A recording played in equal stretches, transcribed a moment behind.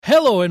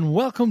Hello and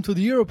welcome to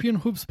the European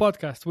Hoops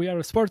podcast. We are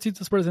a Sports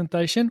Ethos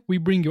presentation. We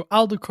bring you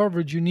all the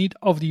coverage you need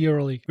of the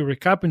EuroLeague. We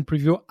recap and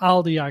preview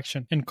all the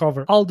action and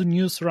cover all the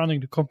news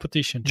surrounding the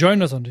competition.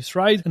 Join us on this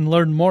ride and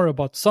learn more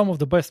about some of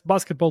the best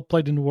basketball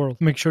played in the world.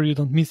 Make sure you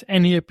don't miss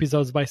any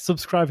episodes by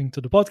subscribing to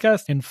the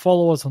podcast and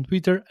follow us on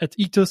Twitter at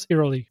Ethos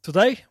EuroLeague.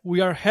 Today,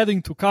 we are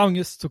heading to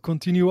Kaunas to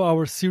continue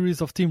our series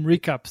of team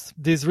recaps.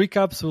 These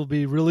recaps will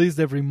be released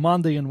every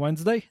Monday and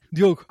Wednesday.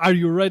 Diogo, are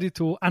you ready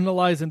to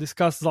analyze and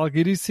discuss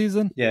Zalgiris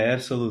season? Yeah,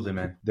 absolutely,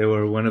 man. They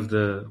were one of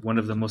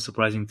the most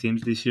surprising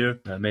teams this year,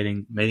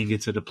 making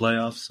it to the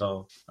playoffs.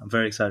 So I'm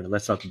very excited.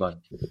 Let's talk about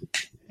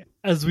it.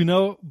 As we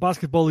know,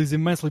 basketball is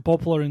immensely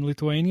popular in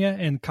Lithuania,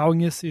 and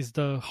Kaunas is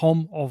the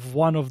home of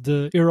one of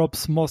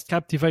Europe's most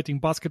captivating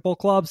basketball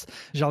clubs,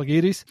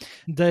 Zalgiris.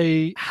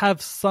 They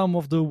have some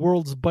of the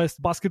world's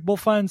best basketball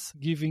fans,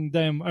 giving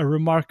them a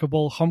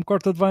remarkable home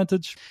court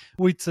advantage.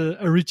 With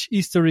a rich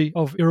history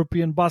of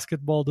European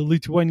basketball, the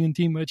Lithuanian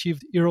team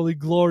achieved EuroLeague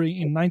glory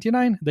in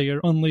 '99,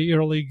 their only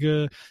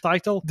EuroLeague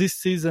title. This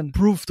season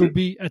proved to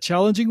be a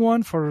challenging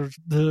one for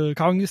the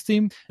Kaunas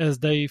team, as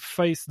they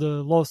faced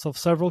the loss of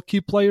several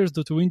key players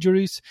due to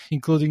injuries,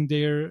 including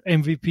their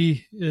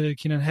MVP,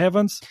 Keenan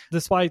Evans.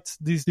 Despite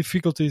these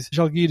difficulties,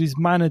 Zalgiris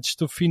managed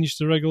to finish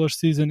the regular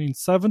season in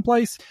 7th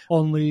place,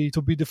 only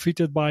to be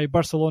defeated by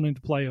Barcelona in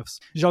the playoffs.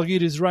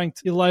 Zalgiris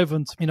ranked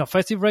 11th in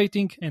offensive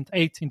rating and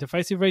 8th in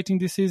defensive rating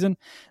this season.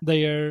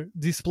 Their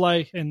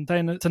display and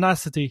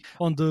tenacity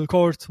on the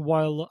court,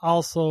 while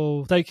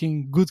also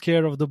taking good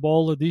care of the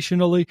ball.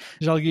 Additionally,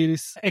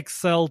 Zalgiris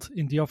excelled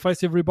in the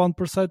offensive rebound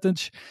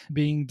percentage,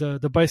 being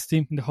the best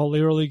team in the whole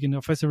EuroLeague in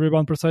offensive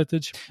rebound percentage,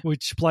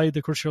 which played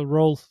a crucial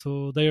role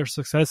to their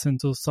success and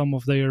to some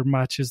of their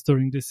matches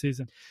during this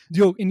season.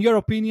 Diogo, in your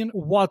opinion,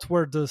 what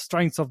were the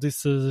strengths of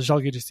this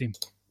Zalgiris team?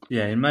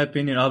 Yeah, in my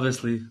opinion,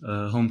 obviously,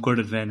 home court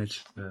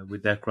advantage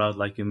with that crowd,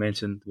 like you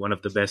mentioned, one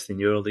of the best in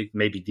EuroLeague,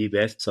 maybe the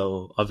best.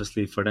 So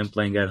obviously for them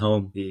playing at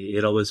home,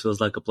 it always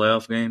feels like a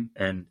playoff game.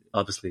 And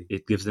obviously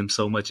it gives them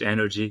so much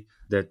energy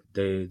that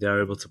they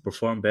are able to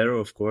perform better,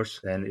 of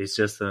course. And it's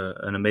just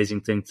an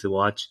amazing thing to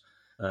watch.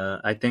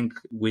 I think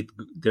with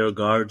their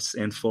guards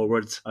and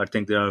forwards, I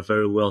think they are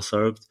very well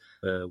served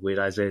with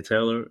Isaiah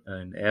Taylor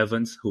and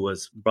Evans, who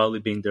was probably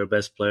being their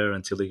best player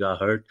until he got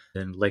hurt.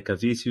 Then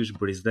Lekavicius,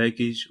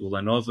 Brizdekic,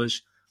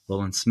 Ulanovich,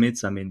 Roland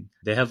Smits. I mean,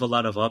 they have a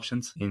lot of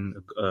options in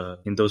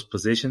those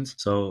positions.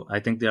 So I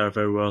think they are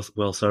very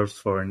well served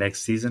for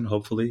next season,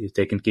 hopefully, if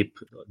they can keep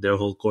their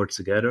whole court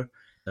together.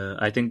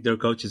 I think their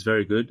coach is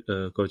very good,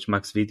 Coach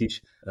Max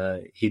Vitic.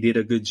 He did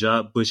a good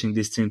job pushing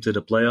this team to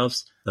the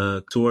playoffs.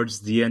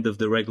 Towards the end of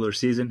the regular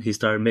season, he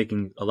started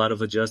making a lot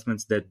of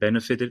adjustments that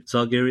benefited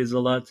Zalgiris a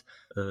lot,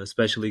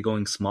 especially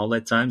going small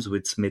at times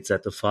with Smits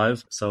at the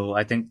 5. So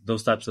I think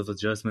those types of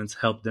adjustments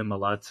helped them a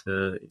lot,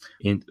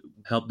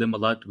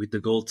 with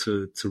the goal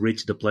to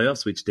reach the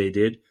playoffs, which they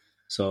did.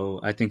 So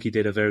I think he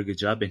did a very good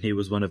job, and he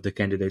was one of the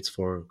candidates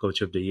for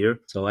Coach of the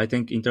Year. So I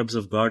think in terms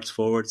of guards,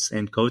 forwards,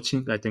 and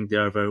coaching, I think they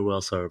are very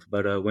well served.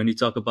 But when you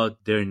talk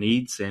about their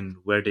needs and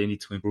where they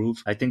need to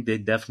improve, I think they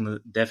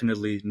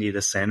definitely need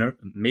a center,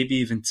 maybe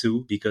even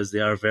two, because they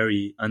are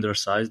very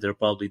undersized. They're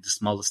probably the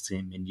smallest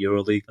team in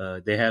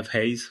EuroLeague. They have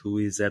Hayes, who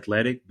is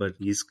athletic, but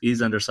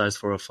he's undersized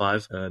for a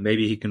 5.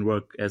 Maybe he can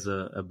work as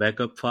a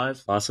backup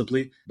 5,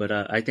 possibly. But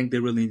I think they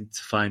really need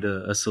to find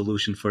a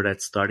solution for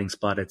that starting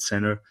spot at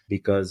center,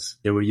 because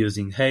they were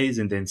using Hayes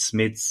and then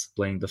Smits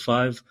playing the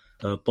 5.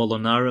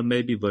 Polonara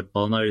maybe, but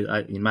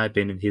Polonara, in my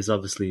opinion, he's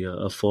obviously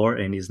a 4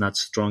 and he's not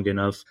strong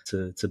enough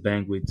to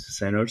bang with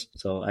centers.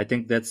 So I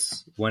think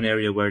that's one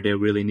area where they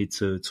really need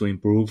to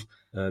improve,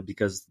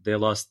 because they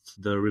lost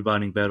the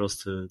rebounding battles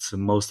to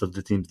most of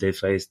the teams they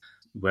faced,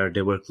 where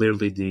they were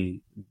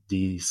clearly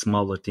the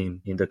smaller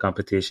team in the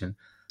competition.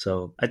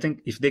 So I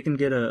think if they can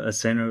get a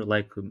center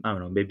like, I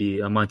don't know, maybe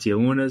a Mantia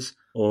Unas,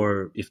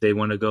 or if they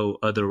want to go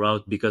other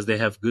route because they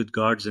have good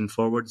guards and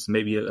forwards,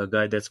 maybe a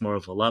guy that's more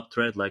of a lob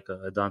threat like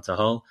a Donta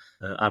Hall.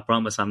 I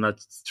promise I'm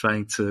not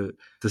trying to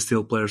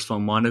steal players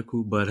from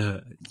Monaco,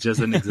 but just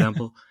an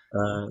example.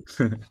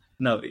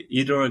 No,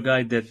 either a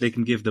guy that they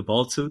can give the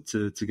ball to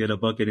get a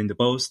bucket in the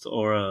post,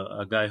 or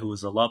a guy who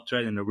is a lob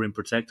threat and a rim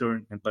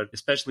protector. But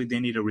especially they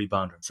need a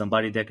rebounder,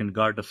 somebody that can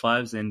guard the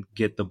 5s and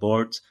get the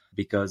boards,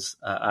 because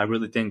I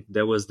really think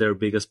that was their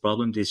biggest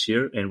problem this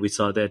year. And we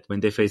saw that when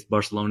they faced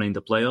Barcelona in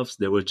the playoffs,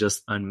 they were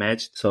just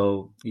unmatched.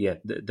 So yeah,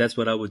 that's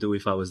what I would do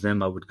if I was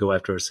them. I would go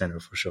after a center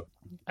for sure.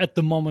 At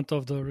the moment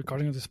of the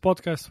recording of this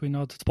podcast, we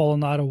know that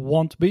Polonara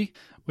won't be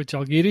with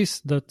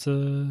Zalgiris, that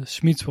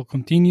Smits will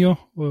continue.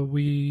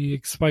 We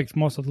expect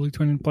most of the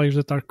Lithuanian players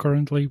that are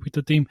currently with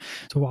the team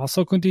to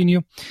also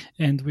continue.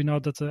 And we know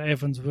that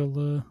Evans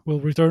will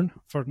return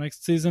for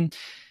next season.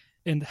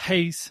 And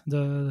Hayes,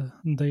 their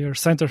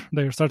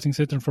starting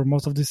center for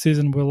most of this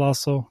season, will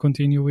also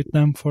continue with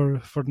them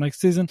for next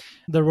season.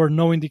 There were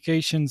no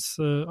indications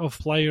of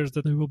players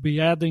that they will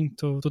be adding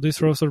to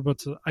this roster,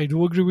 but I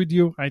do agree with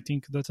you. I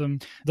think that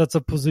that's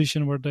a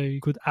position where they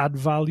could add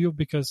value,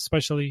 because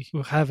especially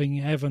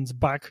having Evans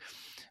back,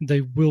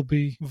 they will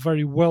be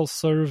very well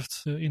served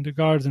in the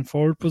guard and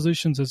forward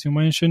positions, as you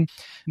mentioned,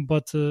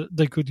 but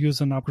they could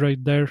use an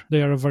upgrade there.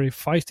 They are a very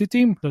feisty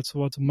team. That's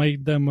what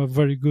made them a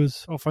very good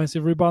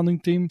offensive rebounding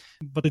team,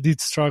 but they did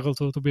struggle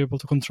to be able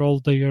to control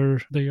their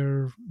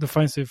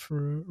defensive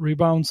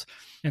rebounds,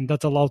 and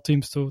that allowed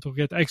teams to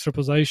get extra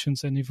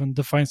possessions. And even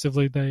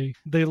defensively,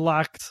 they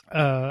lacked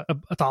a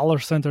taller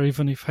center.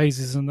 Even if Hayes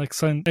is an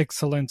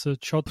excellent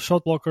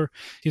shot blocker,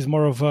 he's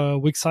more of a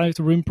weak side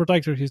rim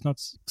protector. He's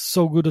not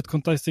so good at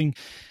contesting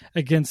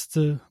against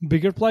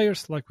bigger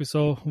players, like we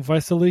saw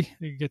Vesely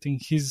getting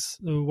his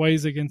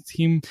ways against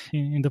him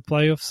in the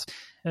playoffs.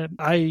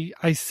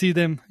 I see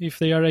them, if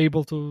they are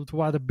able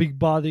to add a big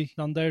body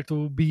down there,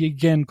 to be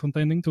again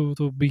contending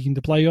to be in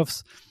the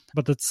playoffs.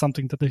 But that's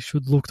something that they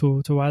should look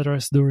to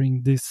address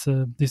during this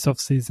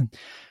offseason.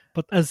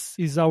 But as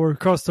is our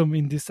custom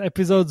in these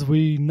episodes,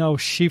 we now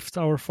shift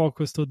our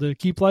focus to the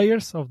key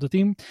players of the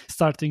team,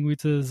 starting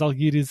with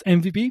Zalgiris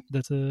MVP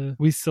that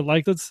we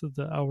selected,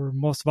 our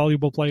most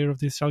valuable player of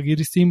this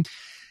Zalgiris team.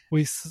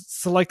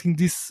 Selecting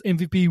this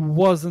MVP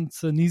wasn't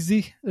an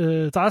easy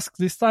task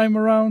this time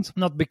around,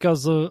 not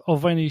because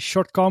of any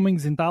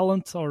shortcomings in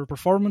talent or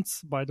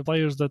performance by the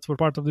players that were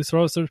part of this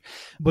roster,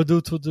 but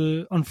due to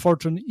the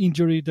unfortunate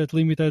injury that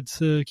limited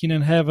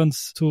Keenan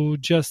Evans to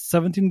just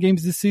 17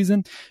 games this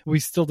season.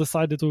 We still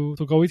decided to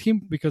go with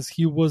him because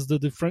he was the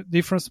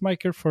difference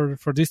maker for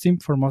this team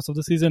for most of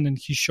the season, and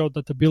he showed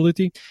that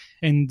ability.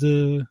 And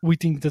we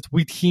think that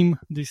with him,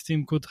 this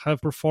team could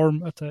have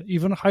performed at an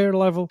even higher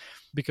level,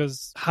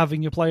 because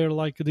having a player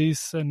like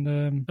this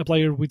and a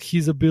player with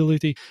his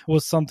ability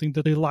was something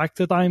that they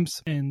lacked at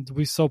times. And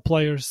we saw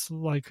players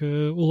like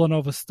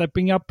Ulanova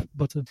stepping up,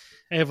 but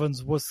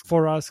Evans was,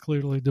 for us,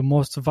 clearly the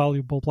most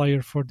valuable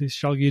player for this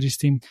Zalgiris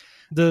team.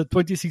 The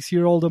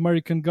 26-year-old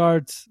American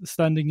guard,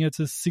 standing at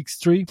a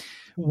 6'3",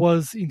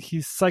 was in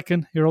his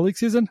second EuroLeague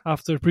season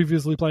after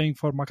previously playing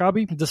for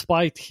Maccabi.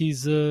 Despite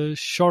his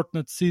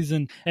shortened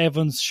season,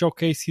 Evans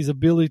showcased his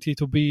ability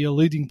to be a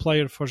leading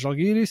player for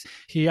Zalgiris.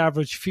 He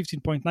averaged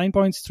 15.9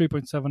 points,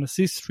 3.7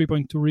 assists,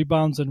 3.2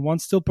 rebounds, and 1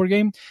 steal per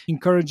game.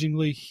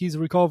 Encouragingly, his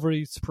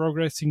recovery is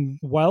progressing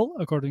well,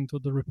 according to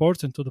the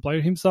reports and to the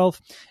player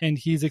himself, and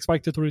he is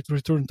expected to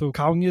return to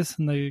Kaunas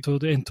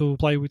and to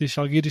play with the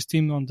Zalgiris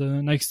team on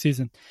the next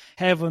season.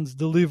 Evans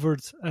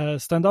delivered a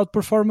standout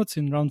performance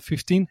in round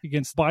 15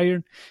 against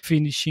Bayern,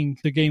 finishing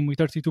the game with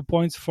 32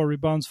 points, 4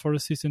 rebounds, 4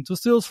 assists, and 2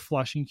 steals,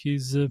 flashing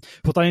his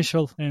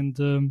potential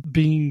and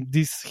being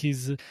this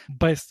his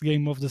best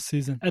game of the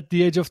season. At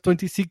the age of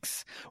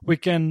 26, we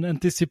can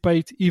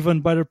anticipate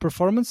even better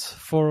performance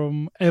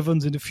from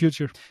Evans in the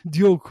future.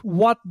 Diogo,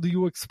 what do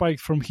you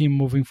expect from him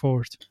moving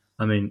forward?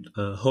 I mean,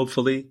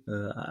 hopefully,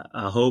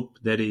 I hope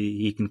that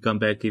he can come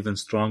back even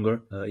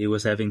stronger. He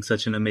was having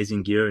such an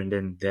amazing year, and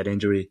then that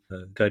injury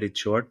cut it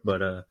short.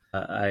 But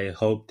I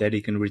hope that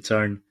he can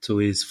return to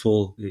his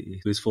full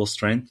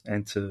strength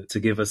and to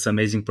give us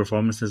amazing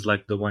performances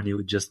like the one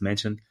you just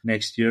mentioned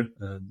next year.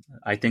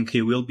 I think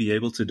he will be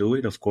able to do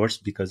it, of course,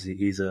 because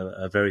he's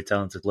a very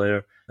talented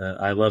player.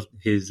 I love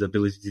his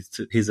ability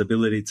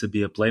to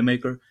be a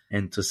playmaker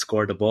and to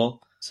score the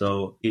ball.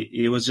 So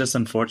it was just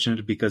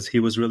unfortunate because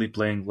he was really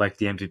playing like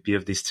the MVP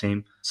of this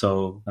team.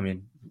 So, I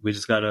mean, we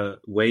just got to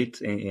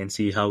wait and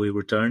see how he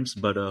returns.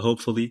 But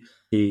hopefully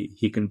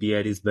he can be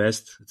at his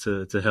best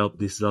to help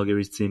this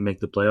Zalgiris team make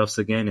the playoffs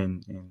again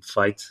and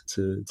fight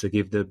to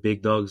give the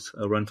big dogs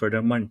a run for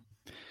their money.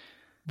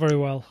 Very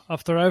well.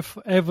 After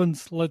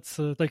Evans, let's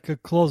take a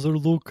closer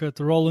look at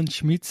Roland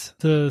Schmitz,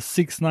 the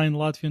 6'9"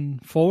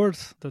 Latvian forward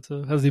that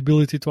has the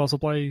ability to also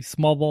play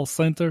small ball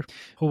center,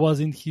 who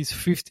was in his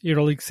 5th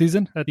EuroLeague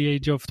season at the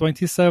age of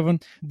 27.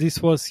 This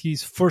was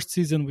his first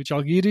season with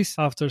Zalgiris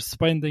after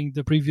spending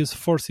the previous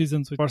 4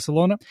 seasons with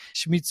Barcelona.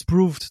 Schmitz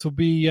proved to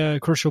be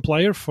a crucial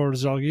player for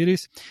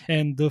Zalgiris,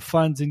 and the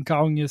fans in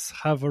Kaunas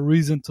have a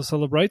reason to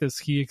celebrate as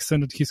he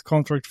extended his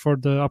contract for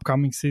the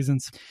upcoming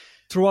seasons.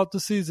 Throughout the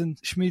season,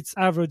 Schmitz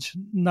averaged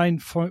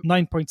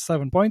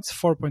 9.7 points,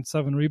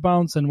 4.7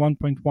 rebounds, and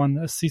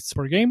 1.1 assists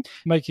per game,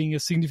 making a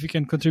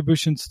significant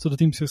contribution to the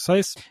team's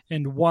success.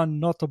 And one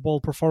notable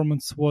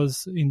performance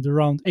was in the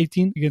round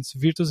 18 against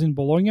Virtus in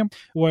Bologna,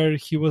 where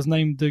he was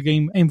named the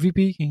game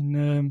MVP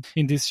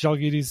in this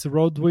Zalgiris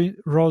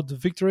road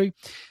victory.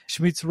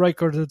 Schmitz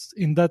recorded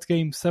in that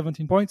game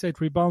 17 points, 8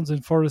 rebounds,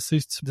 and 4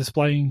 assists,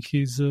 displaying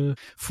his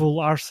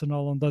full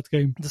arsenal on that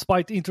game.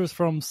 Despite interest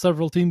from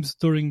several teams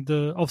during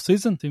the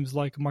offseason, teams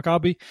like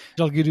Maccabi,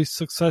 Zalgiris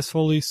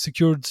successfully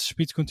secured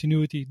Schmitz's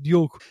continuity.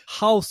 Diogo,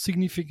 how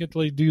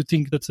significantly do you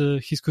think that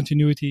his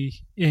continuity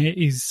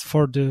is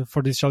for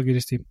this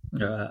Zalgiris team?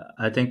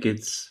 I think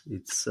it's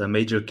a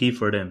major key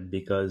for them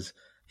because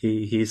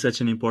he is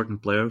such an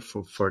important player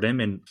for them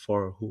and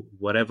for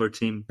whatever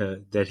team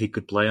that he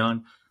could play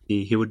on.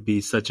 He would be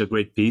such a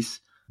great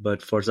piece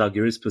But for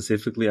Zalgiris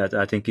specifically,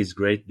 I think he's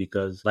great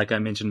because, like I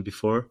mentioned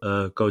before,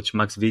 Coach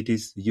Max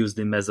Vitis used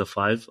him as a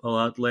 5 a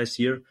lot last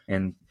year,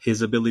 and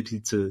his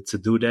ability to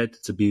do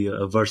that, to be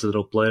a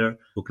versatile player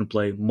who can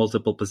play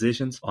multiple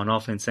positions on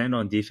offense and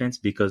on defense,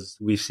 because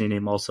we've seen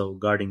him also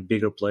guarding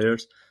bigger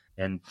players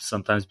and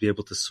sometimes be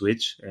able to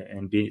switch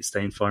and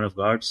stay in front of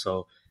guards.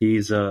 So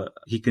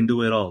he can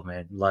do it all,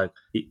 man. Like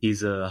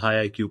he's a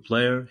high IQ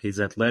player. He's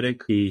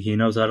athletic. He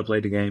knows how to play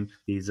the game.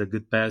 He's a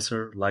good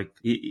passer. Like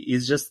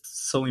he's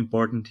just so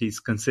important. He's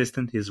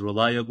consistent. He's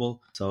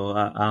reliable. So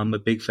I'm a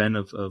big fan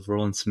of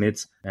Roland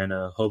Smits, and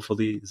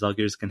hopefully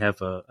Zalgiris can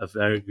have a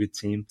very good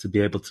team to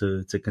be able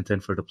to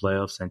contend for the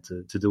playoffs and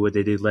to do what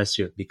they did last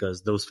year,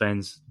 because those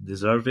fans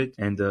deserve it.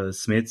 And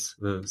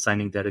Smits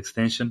signing that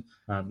extension,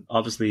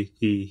 obviously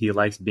he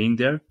likes being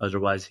there.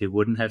 Otherwise he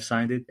wouldn't have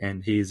signed it,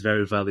 and he is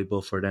very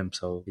valuable for them.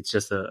 So it's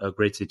just a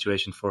great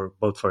situation for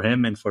both for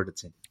him and for the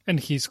team. And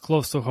he's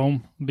close to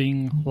home,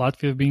 being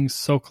Latvia, being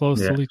so close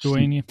to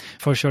Lithuania.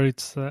 For sure,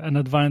 it's an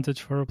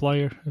advantage for a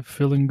player,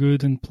 feeling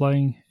good and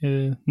playing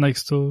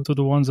next to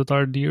the ones that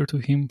are dear to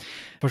him.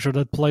 For sure,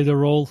 that played a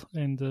role,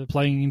 and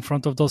playing in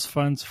front of those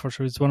fans, for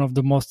sure, it's one of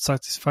the most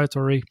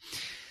satisfactory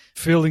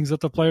feelings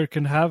that a player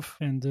can have.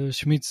 And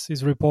Schmitz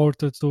is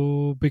reported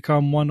to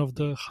become one of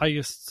the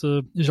highest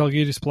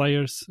Zalgiris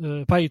players,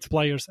 paid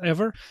players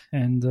ever,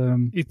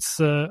 and it's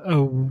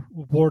a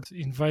worth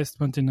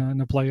investment in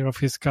a player of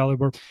his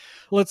caliber.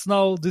 Let's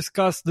now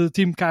discuss the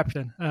team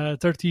captain,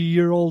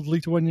 30-year-old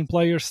Lithuanian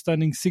player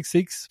standing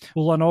 6'6",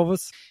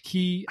 Ulanovas.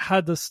 He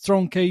had a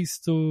strong case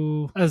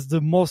as the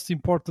most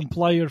important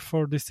player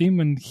for this team,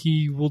 and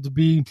he would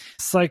be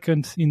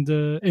second in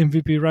the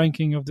MVP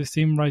ranking of this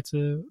team, right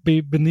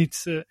beneath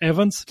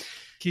Evans.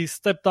 He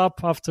stepped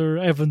up after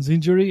Evans'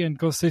 injury, and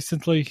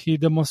consistently he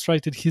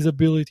demonstrated his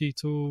ability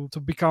to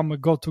become a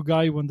go-to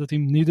guy when the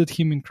team needed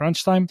him in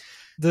crunch time.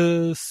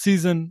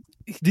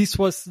 This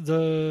was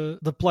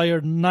the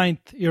player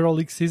 9th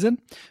EuroLeague season,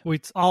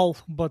 with all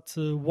but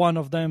one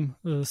of them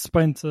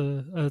spent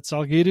at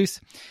Zalgiris.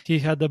 He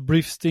had a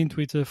brief stint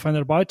with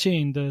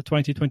Fenerbahce in the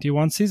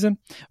 2021 season,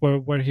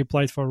 where he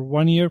played for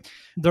 1 year.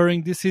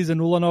 During this season,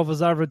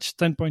 Ulanovas averaged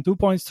 10.2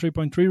 points,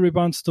 3.3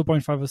 rebounds,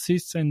 2.5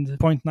 assists, and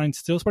 0.9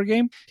 steals per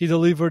game. He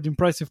delivered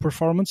impressive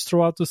performance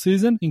throughout the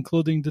season,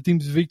 including the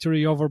team's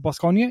victory over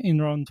Baskonia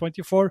in round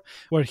 24,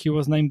 where he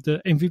was named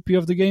the MVP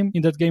of the game.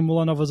 In that game,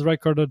 Ulanovas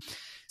recorded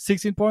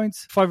 16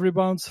 points, 5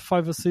 rebounds,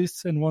 5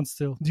 assists, and 1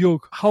 steal.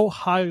 Diogo, how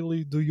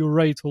highly do you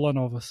rate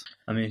Ulanovas?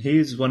 I mean,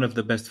 he's one of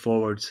the best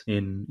forwards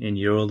in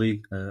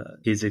EuroLeague.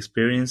 He's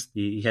experienced.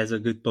 He has a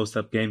good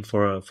post-up game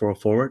for a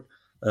forward.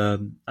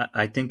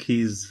 I think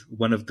he's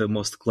one of the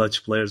most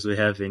clutch players we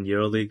have in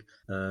EuroLeague.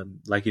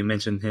 Like you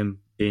mentioned, him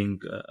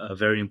being a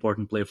very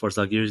important player for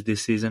Zalgiris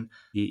this season.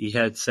 He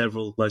had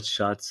several clutch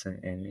shots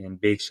and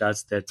big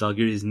shots that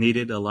Zalgiris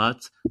needed a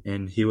lot,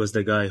 and he was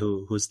the guy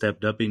who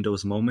stepped up in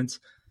those moments.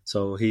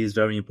 So he is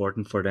very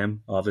important for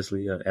them,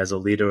 obviously, as a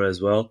leader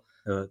as well.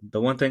 The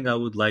one thing I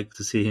would like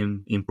to see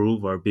him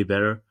improve or be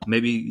better,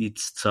 maybe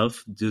it's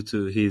tough due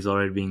to he's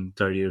already being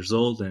 30 years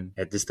old and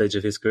at this stage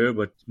of his career,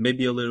 but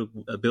maybe a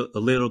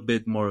little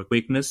bit more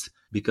quickness,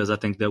 because I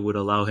think that would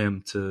allow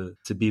him to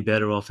be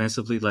better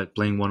offensively, like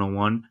playing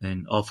one-on-one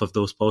and off of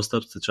those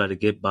post-ups to try to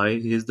get by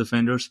his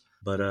defenders.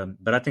 But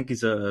I think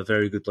he's a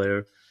very good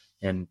player,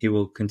 and he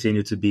will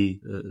continue to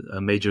be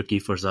a major key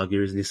for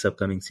Zalgiris this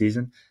upcoming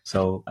season.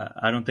 So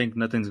I don't think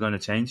nothing's going to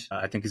change.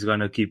 I think he's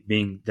going to keep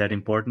being that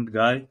important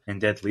guy and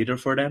that leader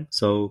for them.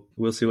 So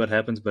we'll see what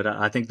happens. But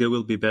I think they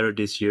will be better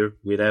this year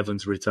with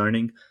Evans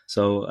returning.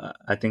 So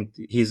I think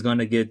he's going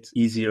to get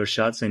easier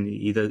shots, and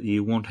he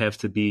won't have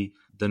to be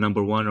the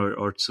number 1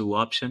 or 2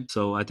 option.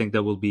 So I think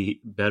that will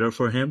be better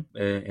for him,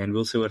 and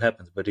we'll see what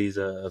happens. But he's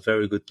a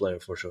very good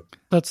player for sure.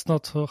 That's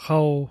not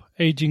how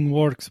aging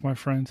works, my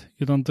friend.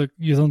 You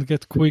don't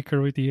get quicker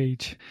with the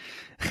age.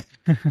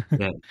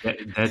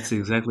 That's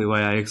exactly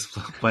why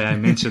I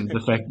mentioned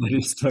the fact that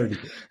he's 30.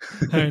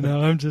 I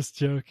know, I'm just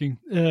joking.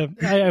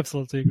 I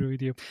absolutely agree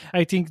with you.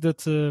 I think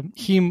that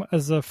him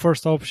as a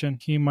first option,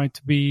 he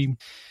might be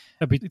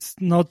a bit. It's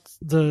not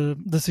the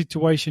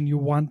situation you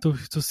want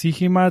to see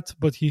him at,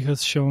 but he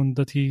has shown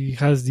that he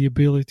has the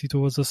ability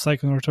to, as a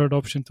second or third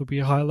option, to be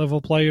a high level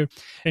player,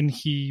 and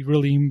he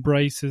really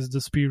embraces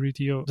the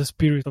spirit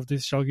of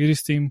this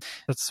Zalgiris team.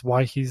 That's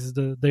why he's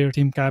their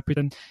team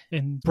captain,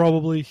 and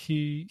probably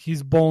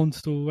he's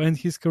bound to end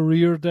his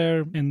career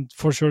there, and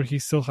for sure he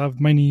still have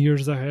many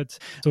years ahead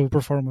to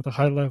perform at a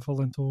high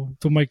level and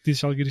to make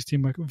this Zalgiris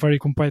team a very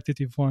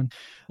competitive one.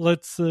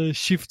 Let's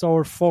shift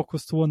our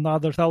focus to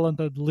another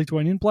talented Lithuanian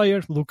Lithuanian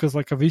player, Lukas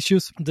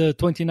Lekavicius. The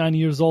 29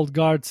 years old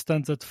guard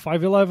stands at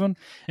 5'11"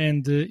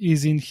 and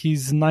is in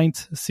his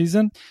 9th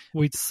season,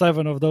 with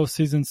 7 of those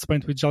seasons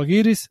spent with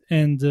Zalgiris,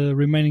 and the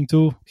remaining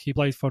 2 he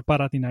played for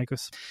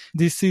Panathinaikos.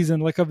 This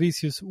season,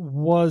 Lekavicius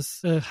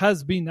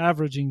has been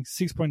averaging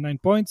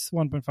 6.9 points,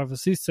 1.5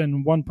 assists,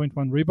 and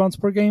 1.1 rebounds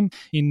per game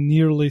in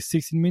nearly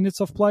 16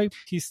 minutes of play.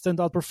 His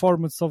standout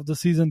performance of the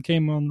season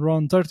came on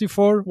round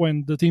 34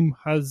 when the team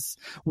has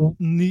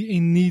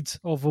in need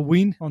of a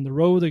win on the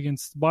road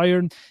against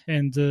Bayern,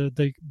 and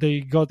they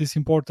got this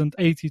important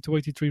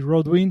 80-83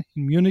 road win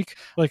in Munich.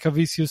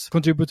 Lekavicius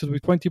contributed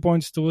with 20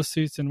 points, 2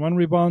 assists, and 1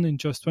 rebound in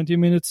just 20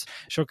 minutes,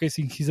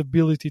 showcasing his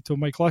ability to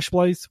make clutch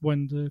plays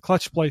when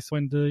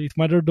it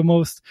mattered the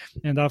most.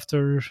 And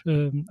after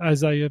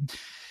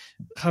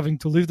having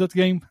to leave that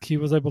game, he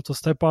was able to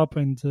step up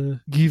and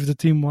give the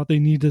team what they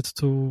needed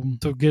to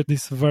get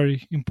this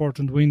very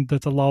important win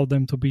that allowed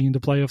them to be in the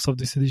playoffs of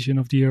this edition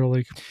of the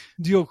EuroLeague.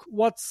 Duke,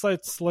 what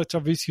sets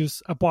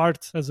Lekavicius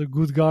apart as a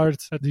good guard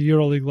at the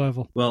EuroLeague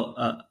level? Well,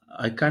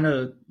 I kind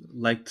of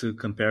like to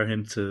compare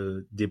him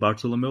to Di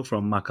Bartolomeo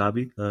from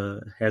Maccabi.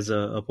 Has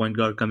a point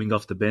guard coming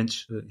off the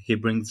bench. He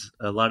brings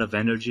a lot of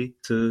energy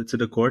to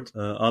the court.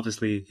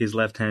 Obviously, his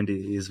left hand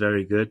is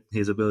very good.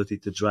 His ability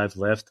to drive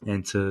left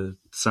and to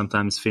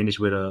sometimes finish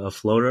with a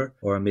floater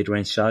or a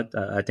mid-range shot.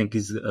 I think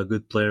he's a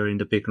good player in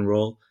the pick and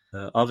roll.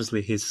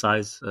 Obviously, his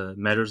size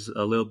matters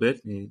a little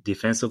bit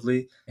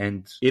defensively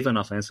and even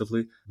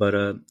offensively, but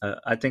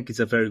I think he's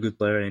a very good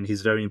player and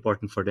he's very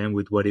important for them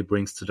with what he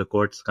brings to the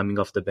court coming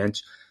off the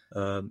bench.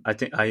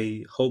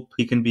 I hope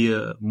he can be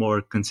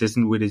more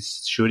consistent with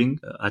his shooting.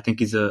 I think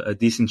he's a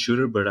decent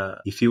shooter,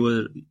 but if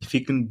he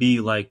can be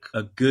like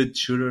a good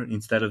shooter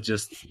instead of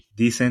just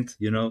decent,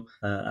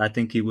 I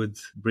think he would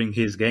bring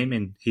his game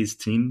and his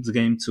team's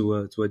game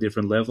to a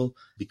different level,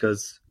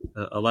 because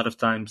a lot of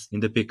times in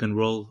the pick and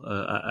roll,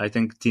 I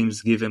think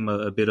teams give him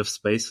a bit of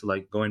space,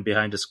 like going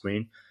behind the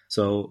screen.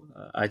 So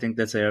I think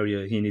that's an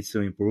area he needs to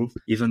improve,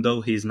 even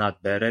though he's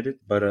not bad at it.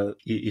 But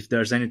if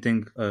there's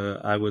anything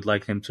I would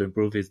like him to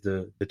improve is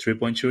the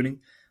 3-point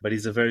shooting. But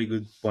he's a very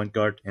good point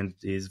guard and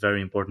is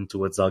very important to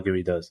what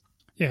Zalgiris does.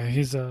 Yeah,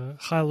 he's a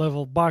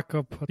high-level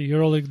backup at the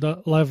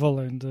EuroLeague level,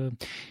 and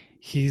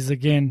he's,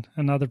 again,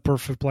 another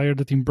perfect player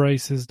that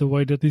embraces the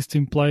way that this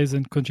team plays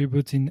and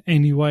contributes in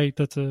any way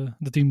that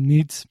the team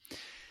needs.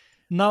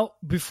 Now,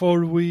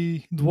 before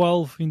we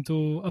delve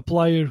into a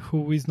player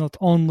who is not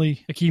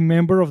only a key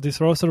member of this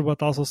roster,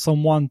 but also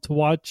someone to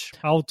watch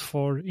out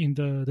for in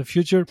the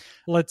future,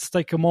 let's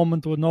take a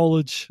moment to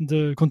acknowledge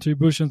the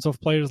contributions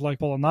of players like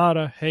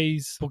Polonara,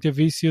 Hayes,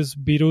 Bukevicius,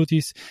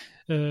 Birutis,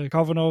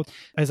 Kavanaugh,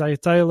 Isaiah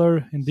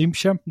Taylor, and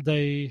Dimsha.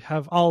 They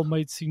have all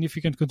made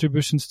significant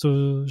contributions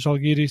to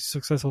Zalgiris'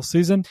 successful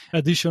season.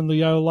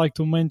 Additionally, I would like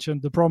to mention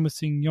the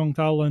promising young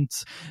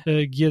talent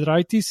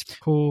Giedraitis,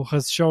 who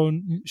has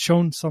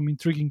shown some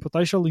intriguing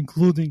potential,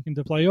 including in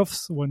the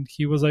playoffs when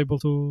he was able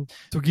to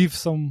give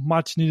some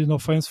much-needed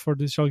offense for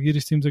the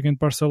Zalgiris teams against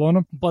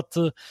Barcelona. But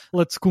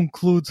let's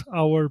conclude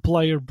our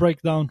player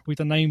breakdown with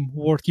a name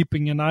worth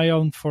keeping an eye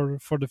on for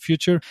the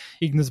future,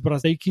 Ignas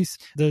Brazdeikis,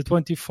 the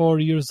 24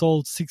 years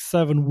old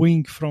 6'7"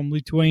 wing from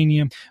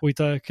Lithuania with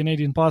a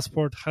Canadian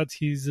passport, had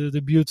his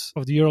debut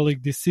of the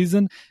EuroLeague this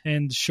season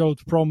and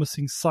showed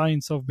promising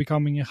signs of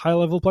becoming a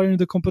high-level player in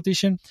the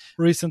competition.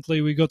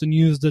 Recently, we got the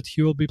news that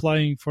he will be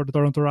playing for the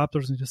Toronto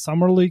Raptors in the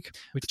Summer League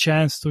with a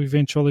chance to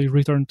eventually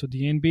return to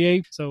the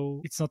NBA.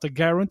 So it's not a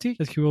guarantee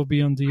that he will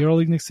be on the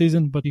EuroLeague next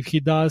season, but if he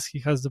does, he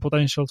has the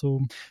potential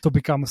to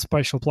become a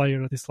special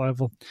player at this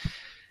level.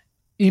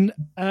 In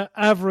an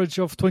average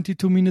of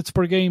 22 minutes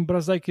per game,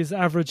 Brazdeikis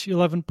averaged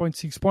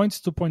 11.6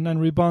 points, 2.9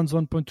 rebounds,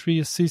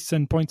 1.3 assists,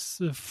 and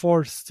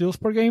 0.4 steals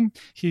per game.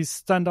 His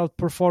standout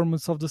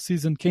performance of the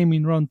season came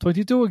in round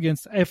 22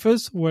 against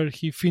Efes, where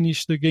he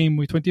finished the game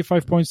with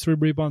 25 points, 3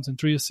 rebounds, and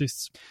 3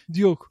 assists.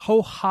 Duke,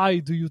 how high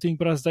do you think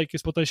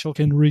Brazdeikis' potential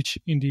can reach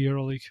in the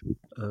EuroLeague?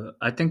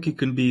 I think he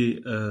can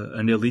be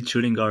an elite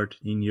shooting guard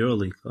in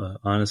EuroLeague,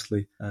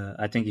 honestly.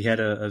 I think he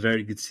had a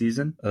very good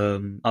season.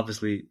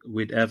 Obviously,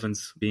 with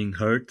Evans being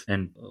hurt,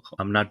 and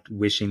I'm not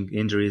wishing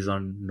injuries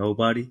on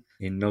nobody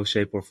in no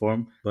shape or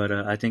form, but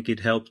I think it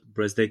helped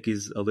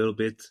Brazdeikis a little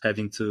bit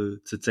having to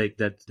take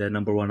that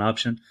number one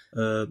option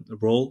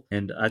role,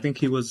 and I think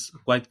he was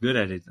quite good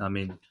at it. I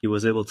mean, he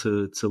was able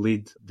to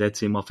lead that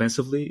team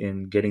offensively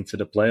in getting to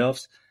the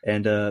playoffs,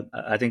 and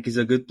I think he's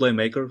a good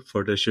playmaker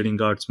for the shooting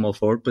guard small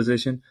forward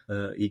position.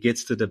 He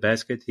gets to the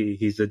basket.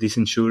 He's a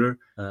decent shooter.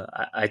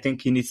 I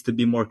think he needs to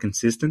be more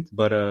consistent,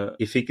 but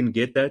if he can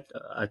get that,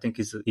 I think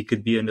he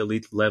could be an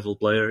elite level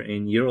player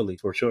in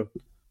EuroLeague for sure.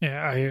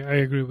 Yeah, I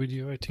agree with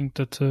you. I think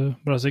that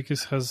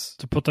Brazdeikis has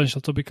the potential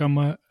to become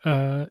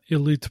a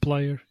elite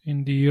player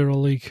in the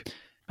EuroLeague.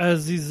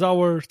 As is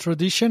our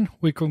tradition,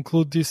 we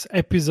conclude this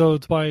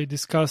episode by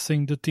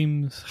discussing the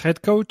team's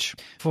head coach.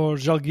 For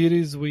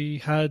Zalgiris, we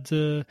had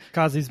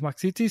Kazis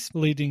Maksitis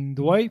leading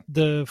the way.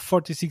 The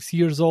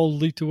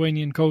 46-year-old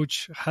Lithuanian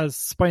coach has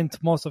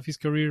spent most of his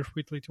career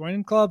with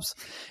Lithuanian clubs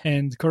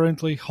and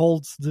currently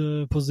holds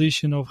the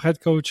position of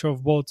head coach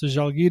of both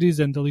Zalgiris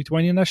and the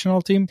Lithuanian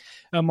national team.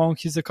 Among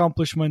his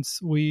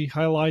accomplishments, we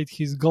highlight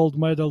his gold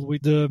medal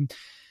with the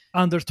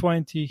under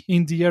 20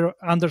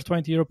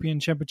 European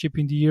Championship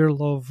in the year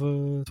of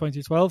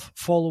 2012,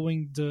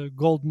 following the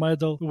gold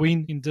medal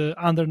win in the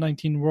under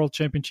 19 World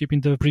Championship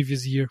in the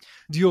previous year.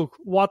 Duke,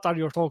 what are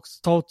your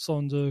thoughts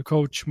on the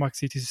coach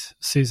Maksitis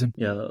season?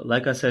 Yeah,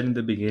 like I said in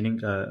the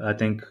beginning, I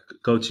think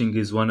coaching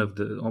is one of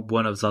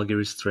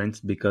Zalgiris'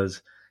 strengths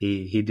because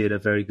he did a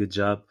very good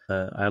job.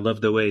 I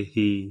love the way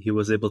he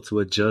was able to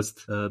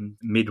adjust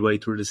midway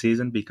through the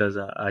season, because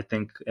I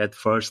think at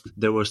first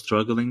they were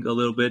struggling a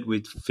little bit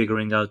with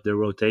figuring out their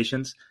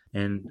rotations.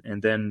 And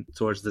then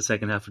towards the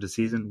second half of the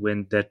season,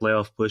 when that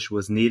playoff push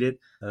was needed,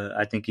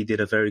 I think he did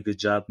a very good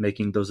job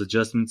making those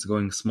adjustments,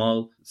 going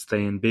small,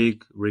 staying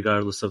big,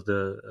 regardless of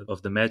the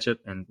matchup.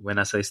 And when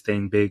I say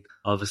staying big,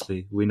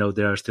 obviously we know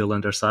they are still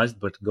undersized,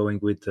 but going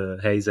with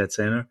Hayes at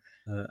center,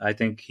 I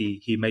think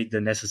he made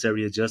the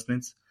necessary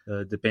adjustments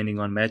depending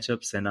on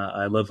matchups, and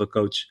I love a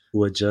coach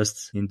who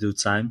adjusts in due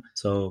time.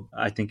 So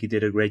I think he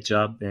did a great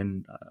job,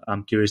 and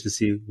I'm curious to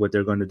see what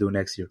they're going to do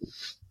next year.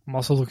 I'm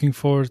also looking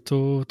forward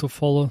to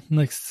follow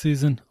next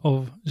season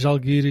of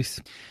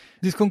Zalgiris.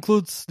 This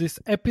concludes this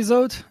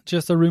episode.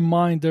 Just a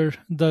reminder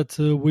that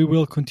we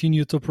will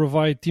continue to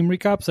provide team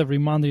recaps every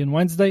Monday and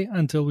Wednesday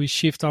until we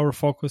shift our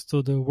focus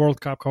to the World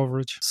Cup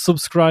coverage.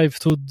 Subscribe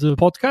to the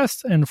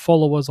podcast and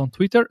follow us on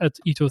Twitter at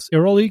Ethos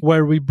EuroLeague,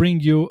 where we bring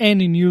you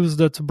any news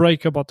that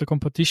break about the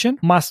competition,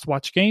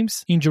 must-watch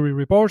games, injury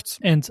reports,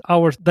 and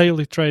our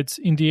daily trades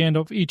in the end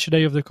of each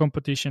day of the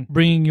competition,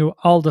 bringing you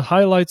all the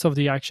highlights of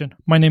the action.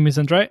 My name is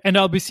Andre, and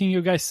I'll be seeing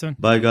you guys soon.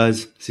 Bye,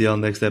 guys. See you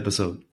on next episode.